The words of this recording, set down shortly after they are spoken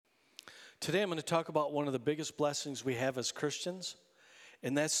Today I'm going to talk about one of the biggest blessings we have as Christians,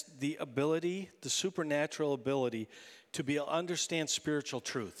 and that's the ability, the supernatural ability to be able to understand spiritual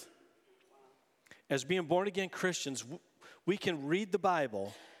truth. As being born-again Christians, we can read the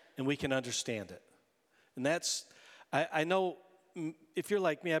Bible and we can understand it. And that's, I know if you're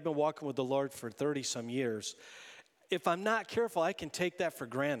like me, I've been walking with the Lord for 30-some years. If I'm not careful, I can take that for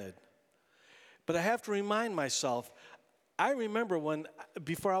granted. But I have to remind myself, I remember when,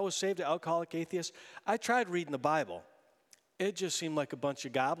 before I was saved, an alcoholic atheist, I tried reading the Bible. It just seemed like a bunch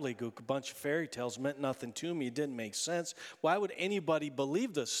of gobbledygook, a bunch of fairy tales, meant nothing to me. It didn't make sense. Why would anybody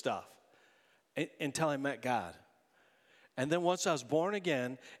believe this stuff? Until I met God. And then once I was born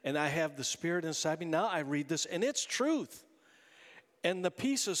again, and I have the Spirit inside me, now I read this, and it's truth. And the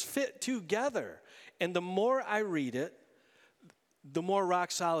pieces fit together. And the more I read it, the more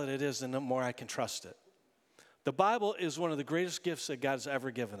rock solid it is, and the more I can trust it. The Bible is one of the greatest gifts that God has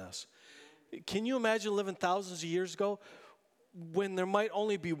ever given us. Can you imagine living thousands of years ago when there might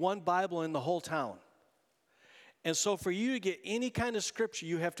only be one Bible in the whole town? And so for you to get any kind of scripture,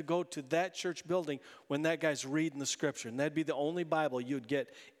 you have to go to that church building when that guy's reading the scripture. And that'd be the only Bible you'd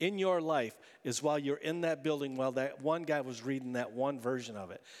get in your life is while you're in that building while that one guy was reading that one version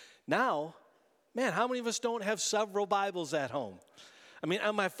of it. Now, man, how many of us don't have several Bibles at home? I mean,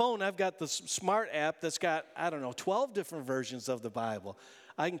 on my phone, I've got the smart app that's got, 12 different versions of the Bible.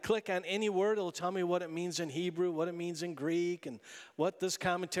 I can click on any word. It'll tell me what it means in Hebrew, what it means in Greek, and what this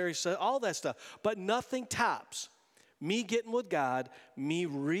commentary says, all that stuff. But nothing tops me getting with God, me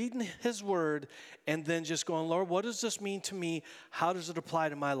reading His Word, and then just going, Lord, what does this mean to me? How does it apply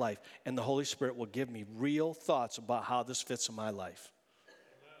to my life? And the Holy Spirit will give me real thoughts about how this fits in my life.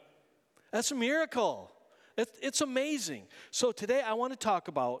 That's a miracle. It's amazing. So today I want to talk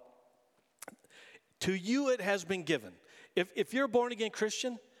about, to you it has been given. If you're a born-again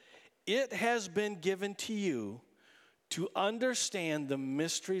Christian, it has been given to you to understand the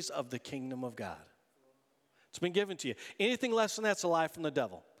mysteries of the kingdom of God. It's been given to you. Anything less than that's a lie from the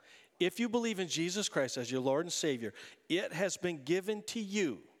devil. If you believe in Jesus Christ as your Lord and Savior, it has been given to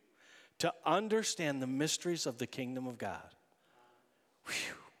you to understand the mysteries of the kingdom of God.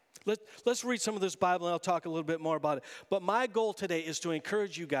 Whew. Let's read some of this Bible, and I'll talk a little bit more about it. But my goal today is to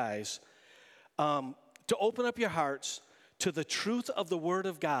encourage you guys to open up your hearts to the truth of the Word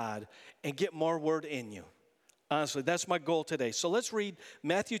of God and get more Word in you. Honestly, that's my goal today. So let's read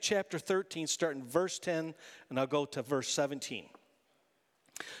Matthew chapter 13, starting verse 10, and I'll go to verse 17.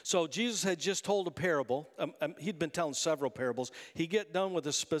 So Jesus had just told a parable. He'd been telling several parables. He get done with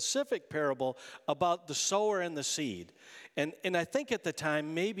a specific parable about the sower and the seed. And I think at the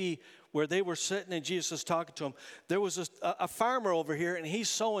time, maybe where they were sitting and Jesus was talking to them, there was a farmer over here, and he's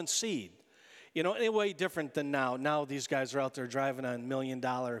sowing seed. You know, anyway, different than now. Now these guys are out there driving on $1 million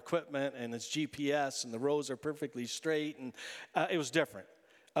equipment, and it's GPS, and the roads are perfectly straight, and it was different.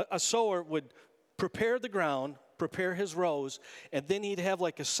 A sower would prepare the ground, prepare his rows, and then he'd have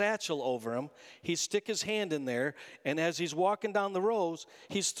like a satchel over him. He'd stick his hand in there, and as he's walking down the rows,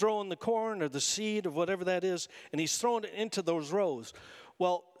 he's throwing the corn or the seed or whatever that is, and he's throwing it into those rows.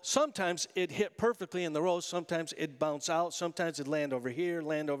 Well, sometimes it hit perfectly in the rows, sometimes it'd bounce out, sometimes it'd land over here,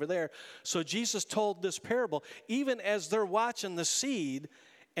 land over there. So Jesus told this parable, even as they're watching the seed,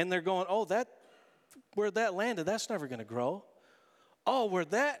 and they're going, oh, where that landed, that's never going to grow. Oh, where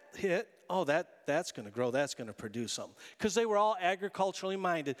that hit, oh, that's going to grow, that's going to produce something. Because they were all agriculturally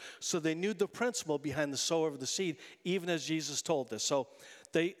minded, so they knew the principle behind the sower of the seed, even as Jesus told this. So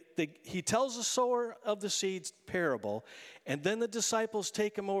he tells the sower of the seeds parable, and then the disciples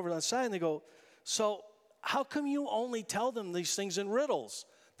take him over to the side, and they go, so how come you only tell them these things in riddles?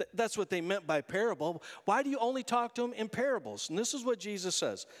 That's what they meant by parable. Why do you only talk to them in parables? And this is what Jesus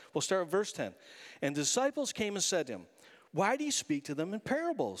says. We'll start with verse 10. And the disciples came and said to him, why do you speak to them in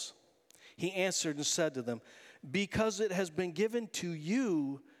parables? He answered and said to them, because it has been given to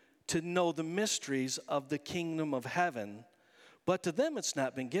you to know the mysteries of the kingdom of heaven, but to them it's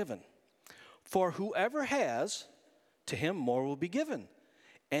not been given. For whoever has, to him more will be given,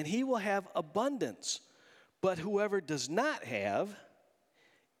 and he will have abundance. But whoever does not have,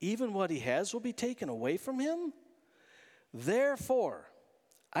 even what he has will be taken away from him. Therefore,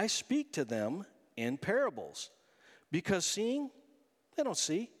 I speak to them in parables, because seeing, they don't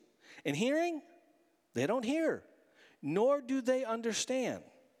see, and hearing, they don't hear, nor do they understand.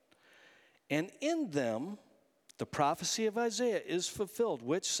 And in them, the prophecy of Isaiah is fulfilled,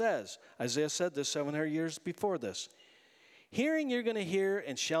 which says, Isaiah said this 700 years before this, hearing you're going to hear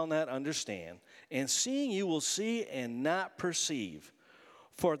and shall not understand, and seeing you will see and not perceive.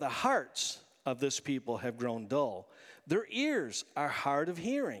 For the hearts of this people have grown dull. Their ears are hard of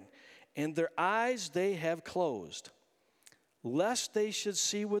hearing, and their eyes they have closed, lest they should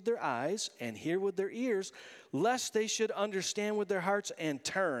see with their eyes and hear with their ears, lest they should understand with their hearts and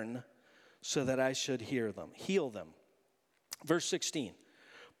turn, so that I should heal them. Verse 16,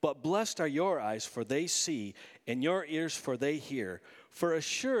 but blessed are your eyes, for they see, and your ears, for they hear. For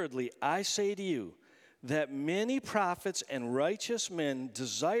assuredly I say to you, that many prophets and righteous men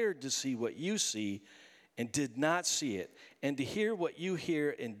desired to see what you see, and did not see it, and to hear what you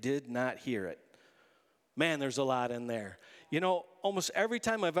hear, and did not hear it. Man, there's a lot in there. You know, almost every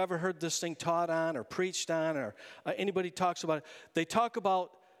time I've ever heard this thing taught on or preached on, or anybody talks about it, they talk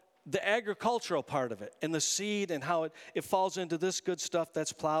about the agricultural part of it and the seed and how it falls into this good stuff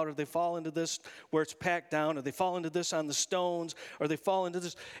that's plowed, or they fall into this where it's packed down, or they fall into this on the stones, or they fall into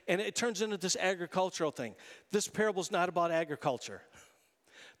this, and it turns into this agricultural thing. This parable's not about agriculture.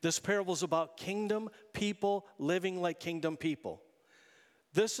 This parable's about kingdom people living like kingdom people.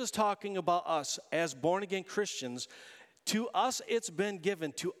 This is talking about us as born-again Christians. To us, it's been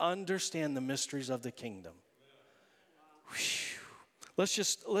given to understand the mysteries of the kingdom. Whew. Let's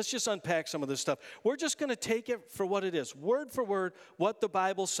just unpack some of this stuff. We're just going to take it for what it is, word for word, what the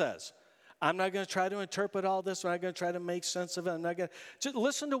Bible says. I'm not going to try to interpret all this. I'm not going to try to make sense of it. I'm not going to. Just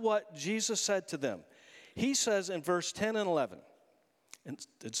listen to what Jesus said to them. He says in verse 10 and 11, and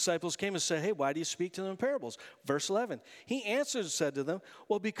the disciples came and said, hey, why do you speak to them in parables? Verse 11, he answered and said to them,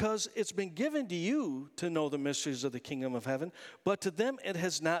 well, because it's been given to you to know the mysteries of the kingdom of heaven, but to them it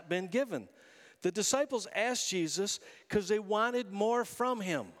has not been given. The disciples asked Jesus because they wanted more from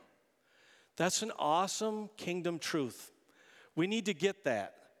him. That's an awesome kingdom truth. We need to get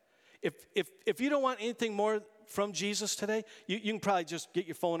that. If you don't want anything more from Jesus today, you can probably just get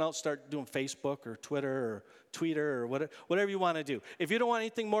your phone out, start doing Facebook or Twitter or Tweeter or whatever you want to do. If you don't want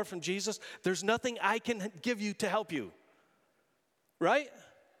anything more from Jesus, there's nothing I can give you to help you. Right? Yeah.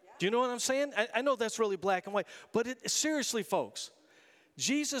 Do you know what I'm saying? I know that's really black and white, but seriously, folks,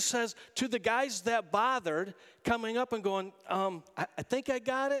 Jesus says to the guys that bothered coming up and going, I think I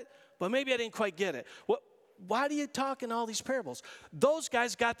got it, but maybe I didn't quite get it. Why do you talk in all these parables? Those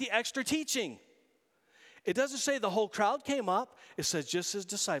guys got the extra teaching. It doesn't say the whole crowd came up. It says just his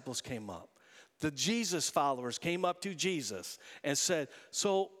disciples came up. The Jesus followers came up to Jesus and said,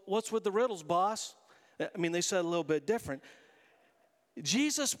 so what's with the riddles, boss? I mean, they said a little bit different.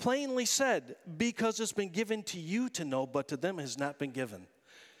 Jesus plainly said, because it's been given to you to know, but to them it has not been given.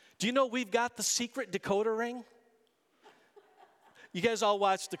 Do you know we've got the secret decoder ring? You guys all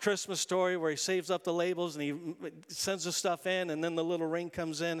watched the Christmas Story where he saves up the labels and he sends the stuff in, and then the little ring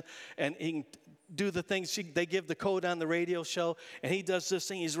comes in and he can do the things. They give the code on the radio show, and he does this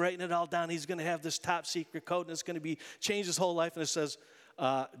thing. He's writing it all down. He's going to have this top secret code, and it's going to change his whole life. And it says,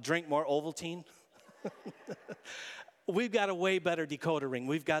 drink more Ovaltine. We've got a way better decoder ring.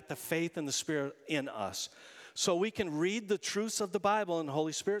 We've got the faith and the Spirit in us. So we can read the truths of the Bible, and the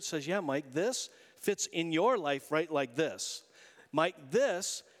Holy Spirit says, yeah, Mike, this fits in your life right like this. Mike,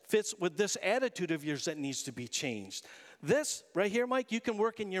 this fits with this attitude of yours that needs to be changed. This right here, Mike, you can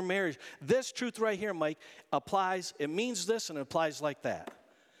work in your marriage. This truth right here, Mike, applies. It means this and it applies like that.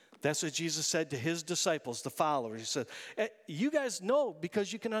 That's what Jesus said to his disciples, the followers. He said, you guys know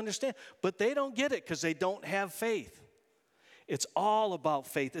because you can understand, but they don't get it because they don't have faith. It's all about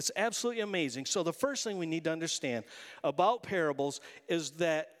faith. It's absolutely amazing. So the first thing we need to understand about parables is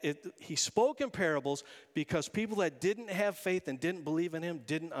that he spoke in parables because people that didn't have faith and didn't believe in him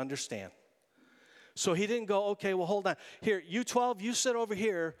didn't understand. So he didn't go, okay, well, hold on. Here, you 12, you sit over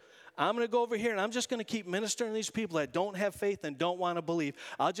here. I'm going to go over here, and I'm just going to keep ministering to these people that don't have faith and don't want to believe.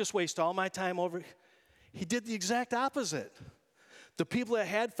 I'll just waste all my time over. He did the exact opposite. The people that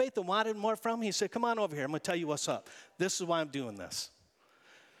had faith and wanted more from him, he said, come on over here. I'm going to tell you what's up. This is why I'm doing this.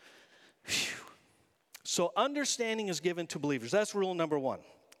 Whew. So understanding is given to believers. That's rule number one.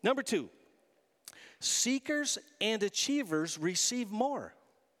 Number two, seekers and achievers receive more.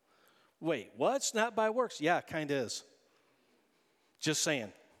 Wait, what? It's not by works. Yeah, it kind of is. Just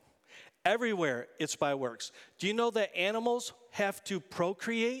saying. Everywhere it's by works. Do you know that animals have to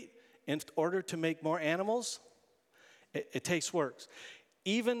procreate in order to make more animals? It takes works.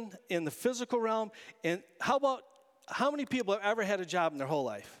 Even in the physical realm. And how many people have ever had a job in their whole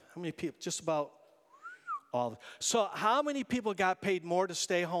life? How many people? Just about all. So how many people got paid more to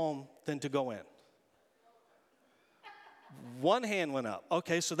stay home than to go in? One hand went up.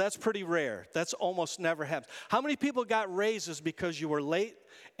 Okay, so that's pretty rare. That's almost never happens. How many people got raises because you were late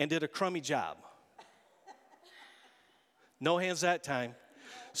and did a crummy job? No hands that time.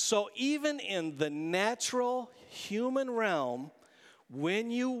 So even in the natural human realm,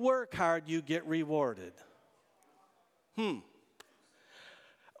 when you work hard, you get rewarded.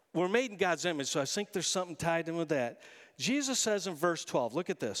 We're made in God's image, so I think there's something tied in with that. Jesus says in verse 12, look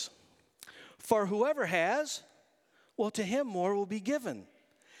at this. For whoever has, well, to him more will be given,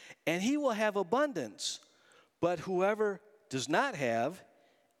 and he will have abundance. But whoever does not have,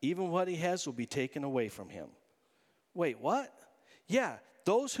 even what he has will be taken away from him. Wait, what? Yeah,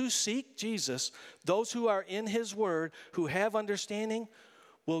 those who seek Jesus, those who are in his word, who have understanding,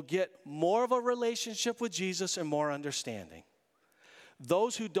 will get more of a relationship with Jesus and more understanding.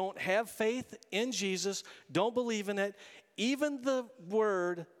 Those who don't have faith in Jesus, don't believe in it, even the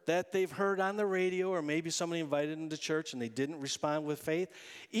word that they've heard on the radio, or maybe somebody invited them to church and they didn't respond with faith,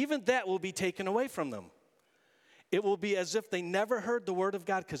 even that will be taken away from them. It will be as if they never heard the word of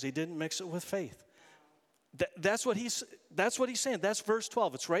God because they didn't mix it with faith. That's what he's saying. That's verse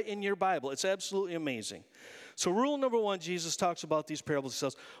 12. It's right in your Bible. It's absolutely amazing. So rule number one, Jesus talks about these parables. He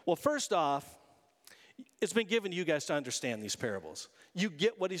says, well, first off, it's been given to you guys to understand these parables. You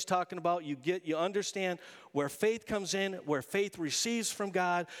get what he's talking about. You understand where faith comes in, where faith receives from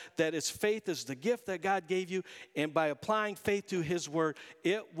God, that its faith is the gift that God gave you, and by applying faith to his word,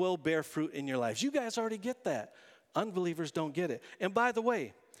 it will bear fruit in your lives. You guys already get that. Unbelievers don't get it. And by the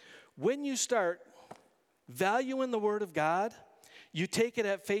way, when you start valuing the word of God, you take it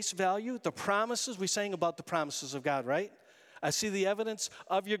at face value. The promises, we sang about the promises of God, right? I see the evidence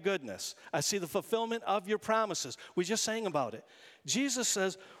of your goodness. I see the fulfillment of your promises. We just sang about it. Jesus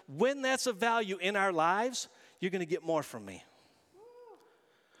says, when that's a value in our lives, you're going to get more from me.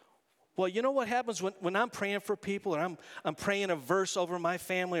 Well, you know what happens when I'm praying for people, or I'm praying a verse over my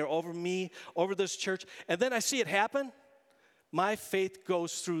family or over me, over this church, and then I see it happen? My faith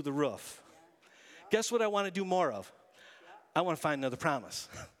goes through the roof. Guess what I want to do more of? I want to find another promise.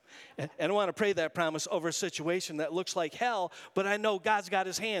 And I want to pray that promise over a situation that looks like hell, but I know God's got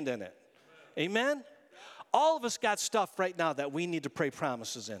his hand in it. Amen? All of us got stuff right now that we need to pray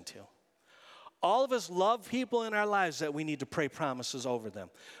promises into. All of us love people in our lives that we need to pray promises over them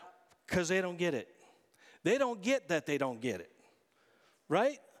because they don't get it. They don't get that they don't get it.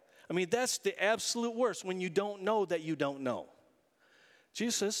 Right? I mean, that's the absolute worst, when you don't know that you don't know.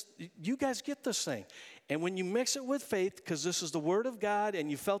 Jesus says, you guys get this thing. And when you mix it with faith, because this is the word of God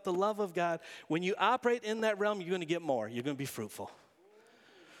and you felt the love of God, when you operate in that realm, you're going to get more. You're going to be fruitful.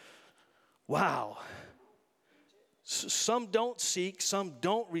 Wow. Some don't seek, some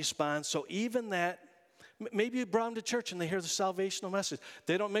don't respond. So even that, maybe you brought them to church and they hear the salvational message.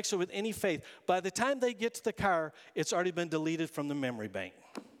 They don't mix it with any faith. By the time they get to the car, it's already been deleted from the memory bank.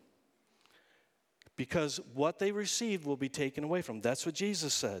 Because what they received will be taken away from them. That's what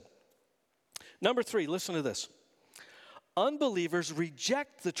Jesus said. Number 3, listen to this. Unbelievers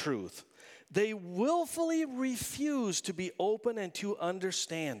reject the truth. They willfully refuse to be open and to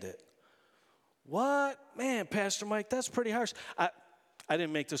understand it. What? Man, Pastor Mike, that's pretty harsh. I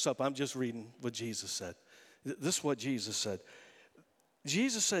didn't make this up. I'm just reading what Jesus said. This is what Jesus said.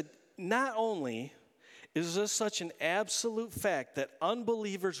 Jesus said, not only is this such an absolute fact that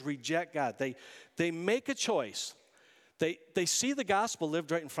unbelievers reject God, they make a choice. They see the gospel lived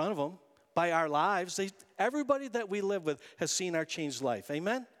right in front of them. By our lives, everybody that we live with has seen our changed life.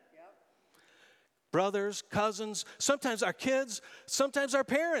 Amen? Yep. Brothers, cousins, sometimes our kids, sometimes our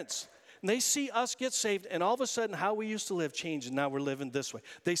parents. And they see us get saved, and all of a sudden how we used to live changed, and now we're living this way.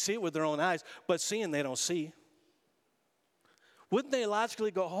 They see it with their own eyes, but seeing they don't see. Wouldn't they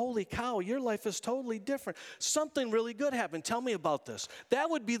logically go, holy cow, your life is totally different. Something really good happened. Tell me about this. That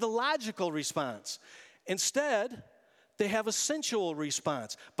would be the logical response. Instead, they have a sensual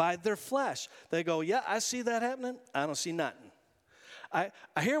response by their flesh. They go, yeah, I see that happening. I don't see nothing. I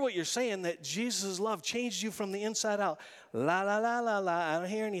hear what you're saying, that Jesus' love changed you from the inside out. La, la, la, la, la. I don't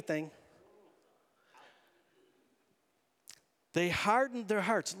hear anything. They hardened their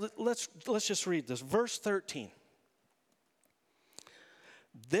hearts. Let's just read this. Verse 13.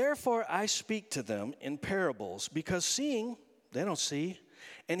 Therefore I speak to them in parables, because seeing, they don't see,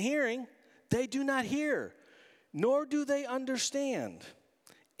 and hearing, they do not hear, nor do they understand.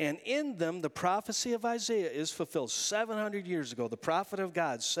 And in them the prophecy of Isaiah is fulfilled. 700 years ago, the prophet of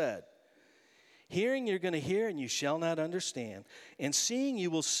God said, hearing you're going to hear and you shall not understand, and seeing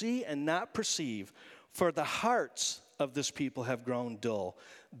you will see and not perceive, for the hearts of this people have grown dull.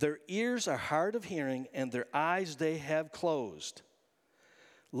 Their ears are hard of hearing, and their eyes they have closed.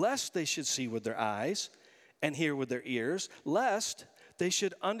 Lest they should see with their eyes and hear with their ears, lest they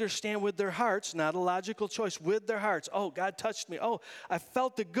should understand with their hearts, not a logical choice, with their hearts. Oh, God touched me. Oh, I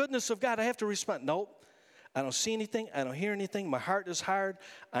felt the goodness of God. I have to respond. Nope. I don't see anything. I don't hear anything. My heart is hard.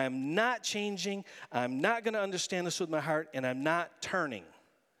 I am not changing. I'm not going to understand this with my heart, and I'm not turning.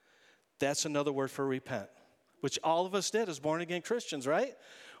 That's another word for repent, which all of us did as born-again Christians, right?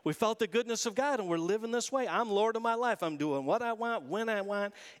 We felt the goodness of God, and we're living this way. I'm Lord of my life. I'm doing what I want, when I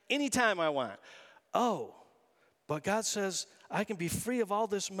want, anytime I want. Oh, but God says I can be free of all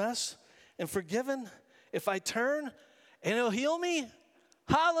this mess and forgiven if I turn, and He'll heal me.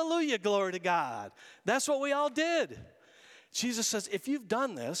 Hallelujah, glory to God. That's what we all did. Jesus says, if you've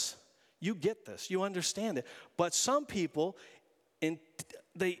done this, you get this, you understand it. But some people,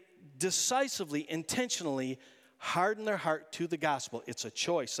 they decisively, intentionally harden their heart to the gospel. It's a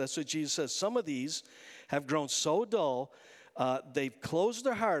choice. That's what Jesus says. Some of these have grown so dull, they've closed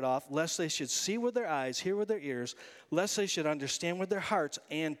their heart off, lest they should see with their eyes, hear with their ears, lest they should understand with their hearts,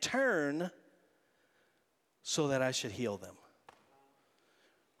 and turn so that I should heal them.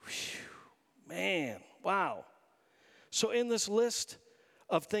 Whew, man, wow. So in this list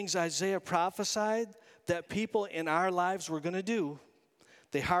of things Isaiah prophesied that people in our lives were going to do,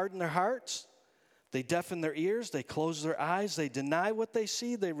 they harden their hearts, they deafen their ears, they close their eyes, they deny what they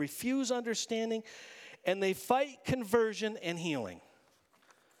see, they refuse understanding, and they fight conversion and healing.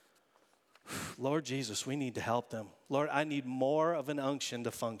 Lord Jesus, we need to help them. Lord, I need more of an unction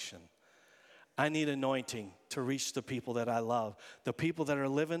to function. I need anointing to reach the people that I love, the people that are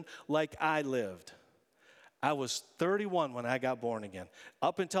living like I lived. I was 31 when I got born again.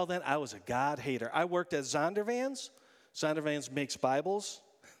 Up until then, I was a God hater. I worked at Zondervan's. Zondervan's makes Bibles.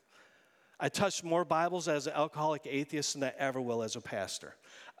 I touched more Bibles as an alcoholic atheist than I ever will as a pastor.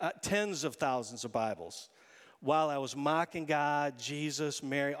 Tens of thousands of Bibles. While I was mocking God, Jesus,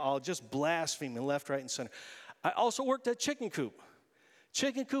 Mary, all just blaspheming left, right, and center. I also worked at Chicken Coop.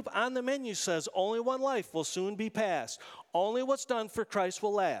 Chicken Coop on the menu says, only one life will soon be passed. Only what's done for Christ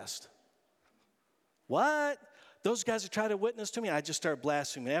will last. What? Those guys that try to witness to me, I just start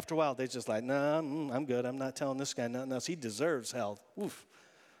blaspheming. After a while, they're just like, no, I'm good. I'm not telling this guy nothing else. He deserves hell. Oof.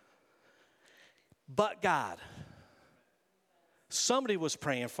 But God. Somebody was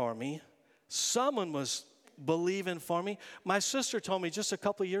praying for me. Someone was believing for me. My sister told me just a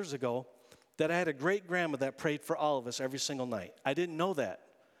couple of years ago that I had a great-grandma that prayed for all of us every single night. I didn't know that.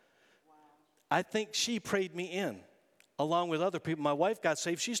 Wow. I think she prayed me in, along with other people. My wife got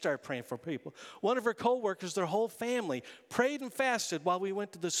saved. She started praying for people. One of her co-workers, their whole family, prayed and fasted while we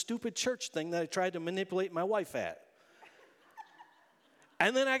went to the stupid church thing that I tried to manipulate my wife at.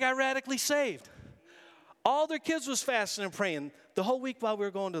 And then I got radically saved. All their kids was fasting and praying the whole week while we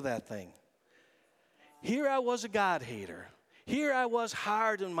were going to that thing. Here I was a God hater. Here I was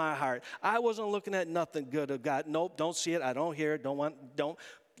hard in my heart. I wasn't looking at nothing good of God. Nope, don't see it. I don't hear it. Don't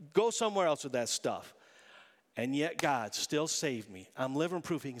go somewhere else with that stuff. And yet God still saved me. I'm living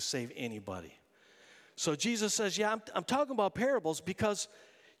proof He can save anybody. So Jesus says, yeah, I'm talking about parables because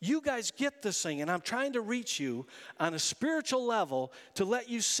you guys get this thing, and I'm trying to reach you on a spiritual level to let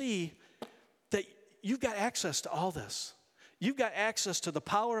you see that you've got access to all this. You've got access to the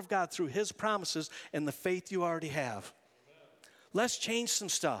power of God through His promises and the faith you already have. Let's change some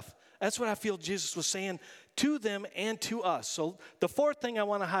stuff. That's what I feel Jesus was saying to them and to us. So the fourth thing I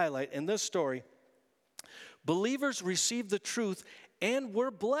want to highlight in this story, believers received the truth and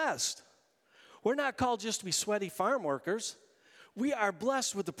we're blessed. We're not called just to be sweaty farm workers. We are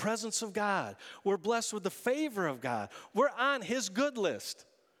blessed with the presence of God. We're blessed with the favor of God. We're on His good list.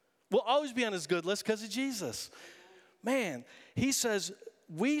 We'll always be on His good list because of Jesus. Man, He says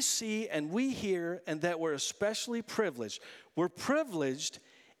we see and we hear and that we're especially privileged. We're privileged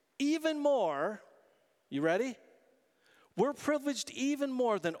even more, you ready? We're privileged even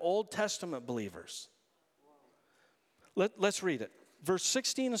more than Old Testament believers. Let's read it. Verse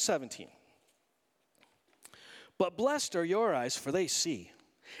 16 and 17. But blessed are your eyes, for they see,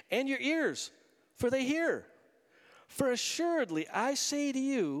 and your ears, for they hear. For assuredly I say to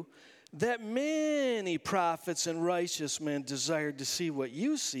you that many prophets and righteous men desired to see what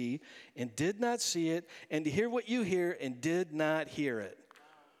you see and did not see it, and to hear what you hear and did not hear it.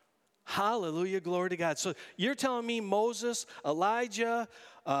 Hallelujah, glory to God. So you're telling me Moses, Elijah,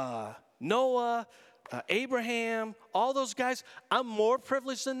 Noah, Abraham, all those guys, I'm more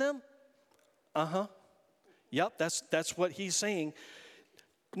privileged than them? Uh-huh. Yep, that's what he's saying.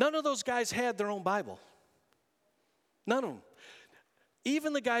 None of those guys had their own Bible. None of them.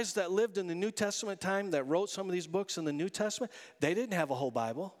 Even the guys that lived in the New Testament time that wrote some of these books in the New Testament, they didn't have a whole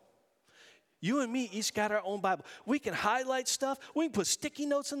Bible. You and me each got our own Bible. We can highlight stuff. We can put sticky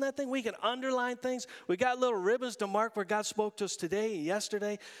notes in that thing. We can underline things. We got little ribbons to mark where God spoke to us today and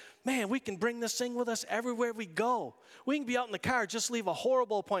yesterday. Man, we can bring this thing with us everywhere we go. We can be out in the car, just leave a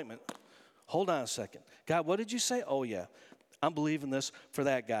horrible appointment. Hold on a second. God, what did you say? Oh, yeah. I'm believing this for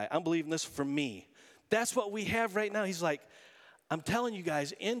that guy. I'm believing this for me. That's what we have right now. He's like, I'm telling you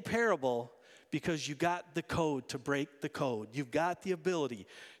guys, in parable, because you got the code to break the code. You've got the ability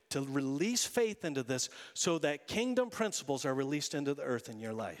to release faith into this so that kingdom principles are released into the earth in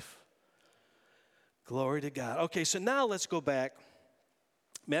your life. Glory to God. Okay, so now let's go back.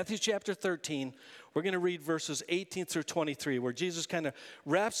 Matthew chapter 13, we're going to read verses 18 through 23, where Jesus kind of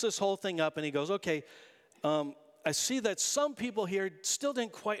wraps this whole thing up, and he goes, okay, I see that some people here still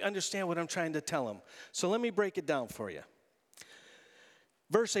didn't quite understand what I'm trying to tell them. So let me break it down for you.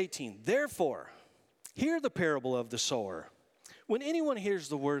 Verse 18, therefore, hear the parable of the sower. When anyone hears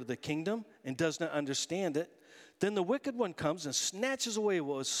the word of the kingdom and does not understand it, then the wicked one comes and snatches away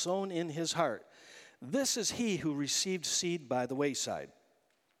what was sown in his heart. This is he who received seed by the wayside.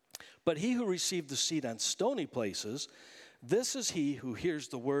 But he who received the seed on stony places, this is he who hears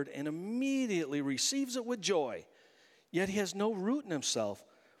the word and immediately receives it with joy. Yet he has no root in himself,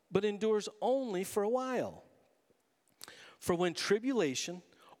 but endures only for a while. For when tribulation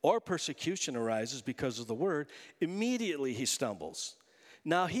or persecution arises because of the word, immediately he stumbles.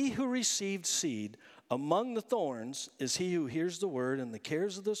 Now he who received seed among the thorns is he who hears the word, and the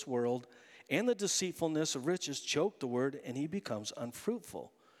cares of this world and the deceitfulness of riches choke the word, and he becomes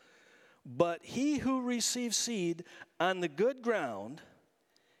unfruitful. But he who receives seed on the good ground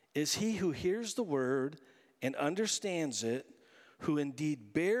is he who hears the word and understands it, who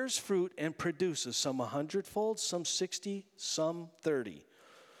indeed bears fruit and produces some 100-fold, some 60, some 30.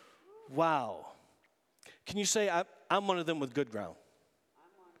 Wow. Can you say, I'm one of them with good ground?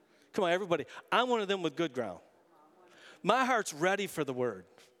 Come on, everybody. I'm one of them with good ground. My heart's ready for the word.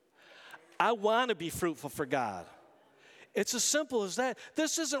 I want to be fruitful for God. It's as simple as that.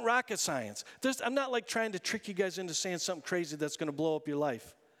 This isn't rocket science. I'm not like trying to trick you guys into saying something crazy that's going to blow up your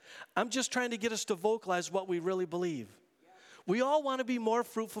life. I'm just trying to get us to vocalize what we really believe. We all want to be more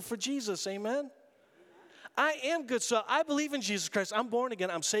fruitful for Jesus, amen? I am good, so I believe in Jesus Christ. I'm born again.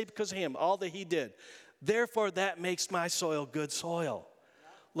 I'm saved because of him, all that he did. Therefore, that makes my soil good soil.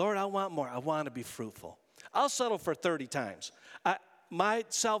 Lord, I want more. I want to be fruitful. I'll settle for 30 times. My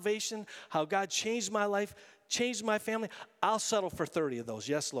salvation, how God changed my life, changed my family, I'll settle for 30 of those.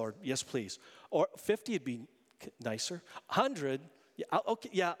 Yes, Lord. Yes, please. Or 50 would be nicer. 100,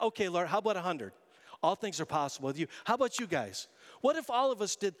 okay, Lord, how about 100? All things are possible with you. How about you guys? What if all of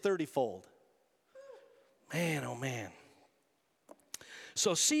us did 30-fold? Man, oh man.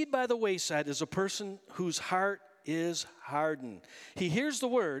 So seed by the wayside is a person whose heart is hardened. He hears the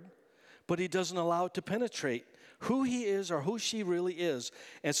word, but he doesn't allow it to penetrate who he is or who she really is.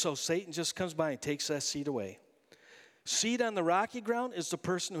 And so Satan just comes by and takes that seed away. Seed on the rocky ground is the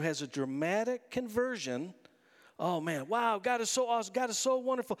person who has a dramatic conversion. Oh man, wow, God is so awesome, God is so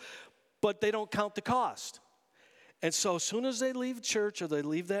wonderful. But they don't count the cost. And so as soon as they leave church or they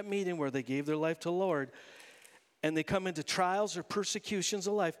leave that meeting where they gave their life to the Lord, and they come into trials or persecutions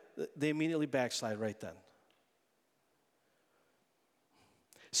of life, they immediately backslide right then.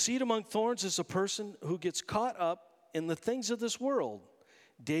 Seed among thorns is a person who gets caught up in the things of this world.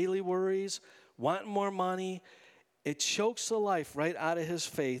 Daily worries, wanting more money. It chokes the life right out of his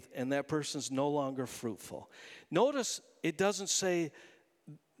faith, and that person's no longer fruitful. Notice it doesn't say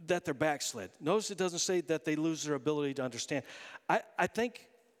that they're backslid. Notice it doesn't say that they lose their ability to understand. I think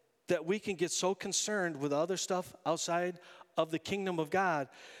that we can get so concerned with other stuff outside of the kingdom of God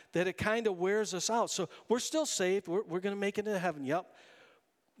that it kind of wears us out. So we're still saved. We're going to make it into heaven, yep.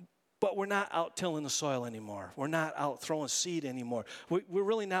 But we're not out tilling the soil anymore. We're not out throwing seed anymore. We're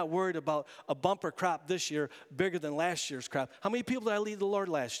really not worried about a bumper crop this year bigger than last year's crop. How many people did I lead the Lord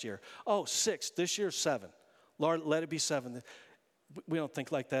last year? Oh, 6. This year, 7. Lord, let it be 7. We don't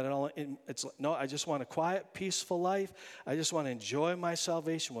think like that at all. No, I just want a quiet, peaceful life. I just want to enjoy my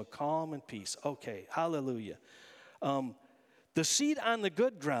salvation with calm and peace. Okay, hallelujah. The seed on the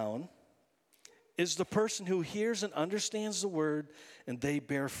good ground is the person who hears and understands the word, and they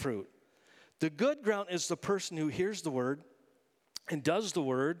bear fruit. The good ground is the person who hears the word and does the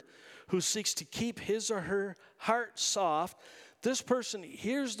word, who seeks to keep his or her heart soft. This person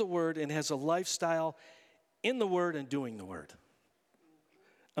hears the word and has a lifestyle in the word and doing the word.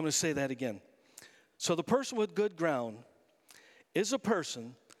 I'm going to say that again. So the person with good ground is a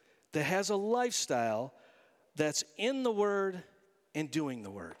person that has a lifestyle that's in the word and doing the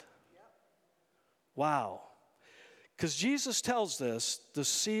word. Wow. Because Jesus tells this,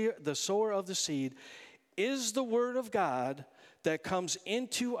 the sower of the seed is the word of God that comes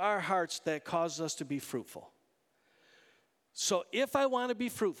into our hearts that causes us to be fruitful. So if I want to be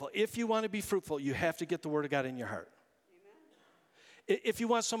fruitful, if you want to be fruitful, you have to get the word of God in your heart. Amen. If you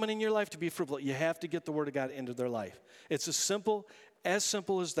want someone in your life to be fruitful, you have to get the word of God into their life. It's as simple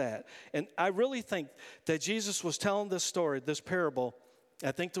as that. And I really think that Jesus was telling this story, this parable,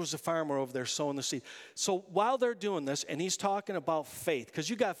 I think there was a farmer over there sowing the seed. So while they're doing this, and he's talking about faith, because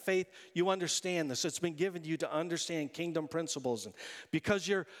you got faith, you understand this. It's been given to you to understand kingdom principles. And because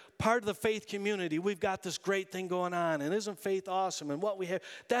you're part of the faith community, we've got this great thing going on. And isn't faith awesome? And what we have,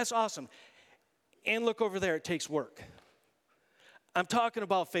 that's awesome. And look over there, it takes work. I'm talking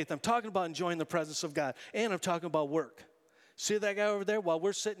about faith. I'm talking about enjoying the presence of God. And I'm talking about work. See that guy over there? While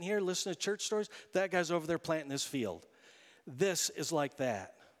we're sitting here listening to church stories, that guy's over there planting his field. This is like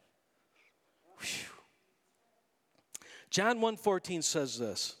that. Whew. John 1:14 says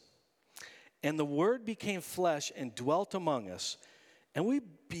this, and the Word became flesh and dwelt among us, and we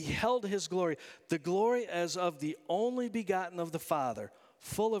beheld his glory, the glory as of the only begotten of the Father,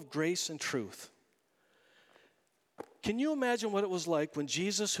 full of grace and truth. Can you imagine what it was like when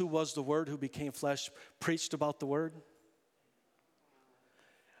Jesus, who was the Word who became flesh, preached about the Word?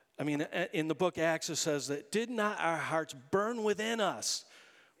 I mean, in the book Acts, it says that, did not our hearts burn within us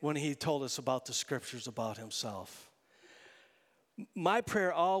when he told us about the scriptures about himself? My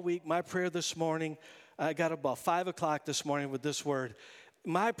prayer all week, my prayer this morning, I got about 5 o'clock this morning with this word.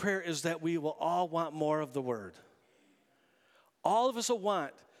 My prayer is that we will all want more of the word. All of us will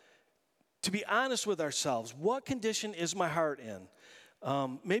want to be honest with ourselves. What condition is my heart in?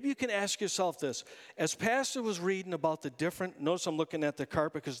 Maybe you can ask yourself this. As Pastor was reading about the different, notice I'm looking at the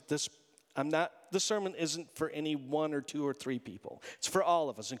carpet because this sermon isn't for any 1 or 2 or 3 people. It's for all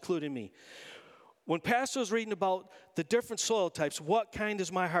of us, including me. When Pastor was reading about the different soil types, what kind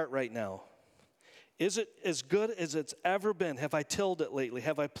is my heart right now? Is it as good as it's ever been? Have I tilled it lately?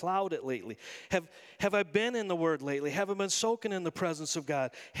 Have I plowed it lately? Have I been in the Word lately? Have I been soaking in the presence of God?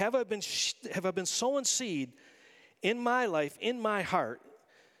 Have I been sowing seed in my life, in my heart,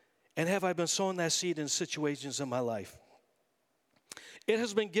 and have I been sowing that seed in situations in my life? It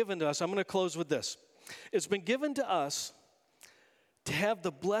has been given to us. I'm going to close with this. It's been given to us to have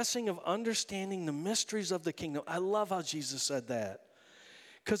the blessing of understanding the mysteries of the kingdom. I love how Jesus said that.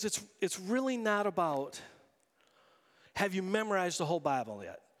 Because it's really not about, have you memorized the whole Bible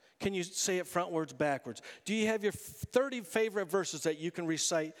yet? Can you say it frontwards, backwards? Do you have your 30 favorite verses that you can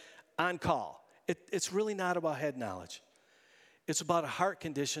recite on call? It's really not about head knowledge. It's about a heart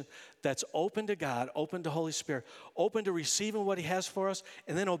condition that's open to God, open to Holy Spirit, open to receiving what he has for us,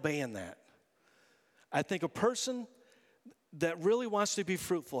 and then obeying that. I think a person that really wants to be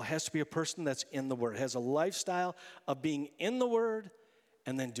fruitful has to be a person that's in the Word, has a lifestyle of being in the Word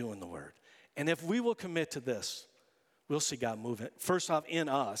and then doing the Word. And if we will commit to this, we'll see God moving. First off, in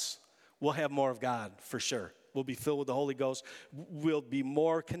us, we'll have more of God for sure. We'll be filled with the Holy Ghost. We'll be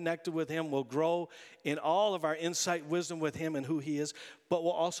more connected with him. We'll grow in all of our insight, wisdom with him and who he is. But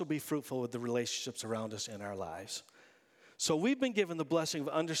we'll also be fruitful with the relationships around us in our lives. So we've been given the blessing of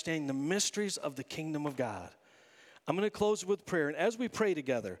understanding the mysteries of the kingdom of God. I'm going to close with prayer. And as we pray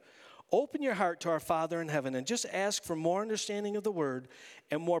together, open your heart to our Father in heaven and just ask for more understanding of the word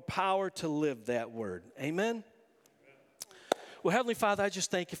and more power to live that word. Amen? Well, Heavenly Father, I just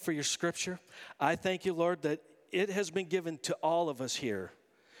thank you for your scripture. I thank you, Lord, that it has been given to all of us here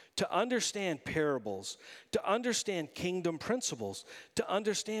to understand parables, to understand kingdom principles, to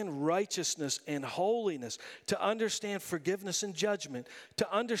understand righteousness and holiness, to understand forgiveness and judgment,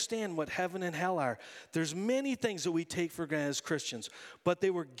 to understand what heaven and hell are. There's many things that we take for granted as Christians, but they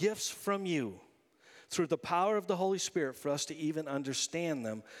were gifts from you through the power of the Holy Spirit for us to even understand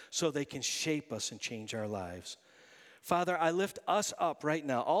them so they can shape us and change our lives. Father, I lift us up right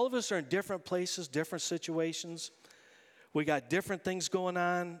now. All of us are in different places, different situations. We got different things going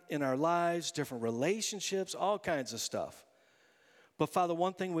on in our lives, different relationships, all kinds of stuff. But Father,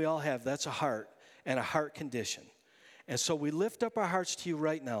 one thing we all have, that's a heart and a heart condition. And so we lift up our hearts to you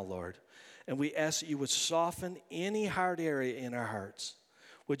right now, Lord, and we ask that you would soften any hard area in our hearts.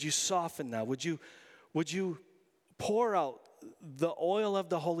 Would you soften now? Would you pour out the oil of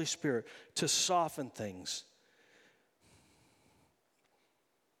the Holy Spirit to soften things?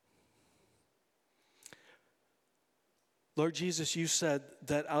 Lord Jesus, you said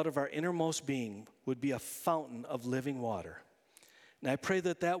that out of our innermost being would be a fountain of living water. And I pray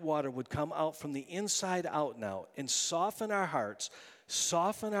that that water would come out from the inside out now and soften our hearts,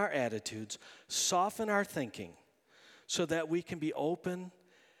 soften our attitudes, soften our thinking, so that we can be open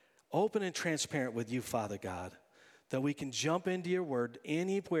and transparent with you, Father God, that we can jump into your word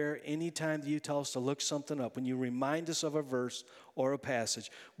anywhere, anytime that you tell us to look something up. When you remind us of a verse or a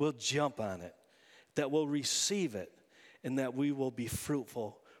passage, we'll jump on it, that we'll receive it, and that we will be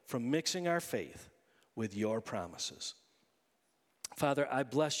fruitful from mixing our faith with your promises. Father, I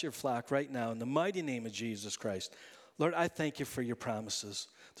bless your flock right now in the mighty name of Jesus Christ. Lord, I thank you for your promises.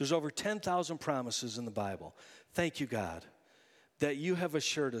 There's over 10,000 promises in the Bible. Thank you, God, that you have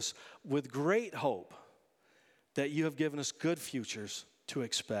assured us with great hope that you have given us good futures to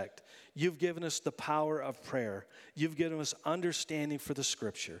expect. You've given us the power of prayer. You've given us understanding for the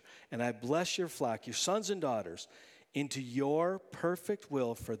Scripture. And I bless your flock, your sons and daughters, into your perfect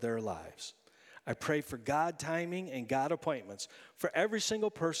will for their lives. I pray for God timing and God appointments for every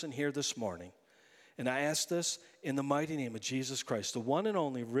single person here this morning. And I ask this in the mighty name of Jesus Christ, the one and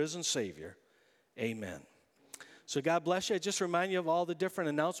only risen Savior. Amen. So God bless you. I just remind you of all the different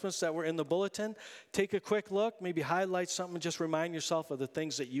announcements that were in the bulletin. Take a quick look, maybe highlight something, and just remind yourself of the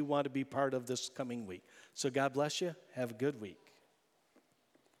things that you want to be part of this coming week. So God bless you. Have a good week.